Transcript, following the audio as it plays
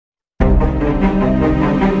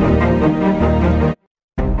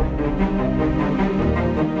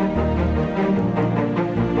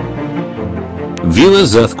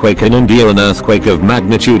Viewers, earthquake in India. An earthquake of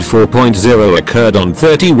magnitude 4.0 occurred on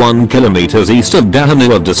 31 kilometers east of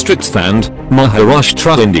Dahanu district and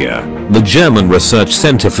Maharashtra, India. The German Research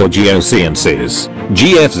Center for Geosciences,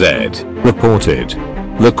 GFZ, reported.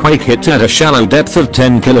 The quake hit at a shallow depth of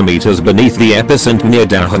 10 kilometers beneath the epicenter near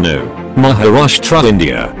Dahanu, Maharashtra,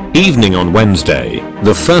 India, evening on Wednesday,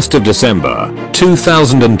 the 1st of December,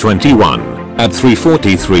 2021. At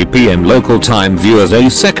 3:43 p.m. local time. Viewers, a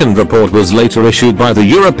second report was later issued by the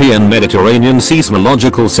European Mediterranean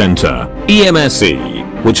Seismological Center,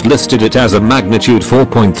 EMSC, which listed it as a magnitude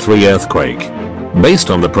 4.3 earthquake.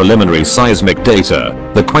 Based on the preliminary seismic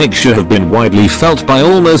data, the quake should have been widely felt by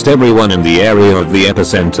almost everyone in the area of the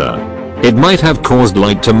epicenter. It might have caused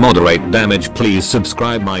light to moderate damage. Please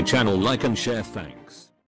subscribe my channel, like and share. Thanks.